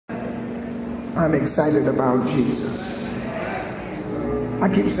I'm excited about Jesus. I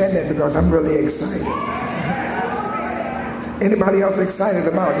keep saying that because I'm really excited. Anybody else excited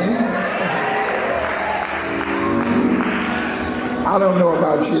about Jesus? I don't know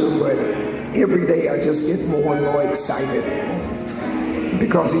about you, but every day I just get more and more excited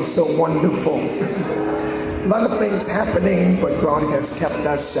because he's so wonderful. A lot of things happening, but God has kept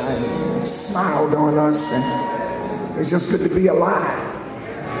us and smiled on us, and it's just good to be alive.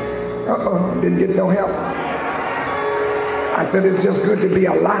 Didn't get no help. I said it's just good to be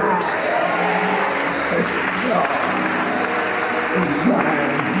alive.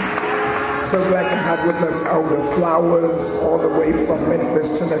 So glad to have with us Elder Flowers, all the way from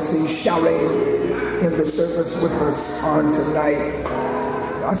Memphis, Tennessee, shouting in the service with us on tonight.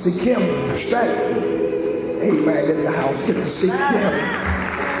 I see Kim Stratton, amen, in the house. Good to see Kim,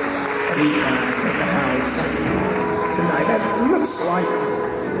 amen, in the house tonight. That looks like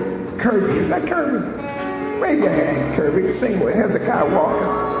Kirby. Is that Kirby? Wave your hand, Kirby. Sing with Hezekiah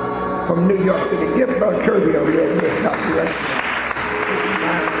Walker from New York City. Give Brother Kirby a real good God bless you.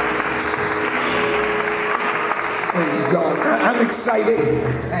 Praise God. I'm excited,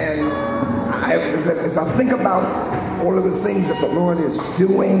 and as I think about all of the things that the Lord is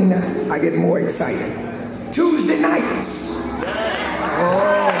doing, I get more excited. Tuesday nights.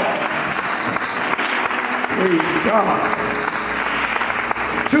 Oh, praise God.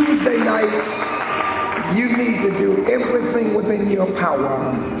 Tuesday nights, you need to do everything within your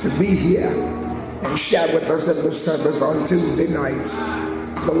power to be here and share with us in the service on Tuesday nights.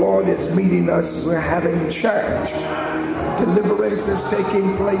 The Lord is meeting us. We're having church. Deliverance is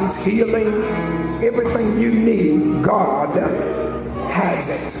taking place. Healing. Everything you need, God has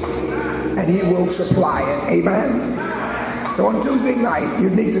it. And he will supply it. Amen. So on Tuesday night, you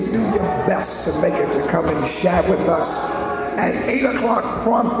need to do your best to make it to come and share with us at 8 o'clock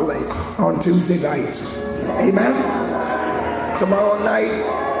promptly on Tuesday night. Amen. Tomorrow night,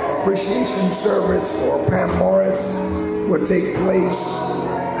 appreciation service for Pam Morris will take place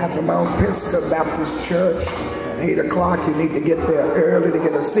at the Mount Pisgah Baptist Church. 8 o'clock, you need to get there early to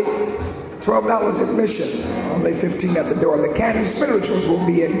get a seat. $12 admission, only $15 at the door. The Candy Spirituals will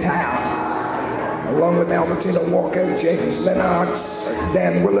be in town, along with Albertina Walker, James Lennox,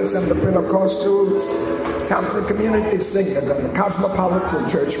 Dan Willis and the Pentecostals, Thompson Community Singers, and the Cosmopolitan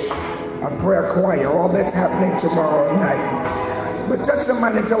Church, a prayer choir. All that's happening tomorrow night. But touch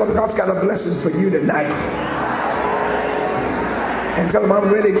somebody and tell them God's got a blessing for you tonight. And tell them I'm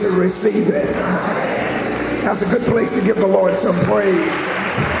ready to receive it. That's a good place to give the Lord some praise.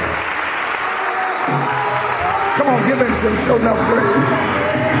 Come on, give him some show enough praise.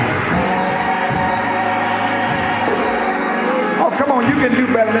 Oh, come on, you can do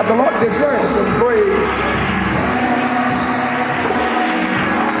better than that. The Lord deserves some praise.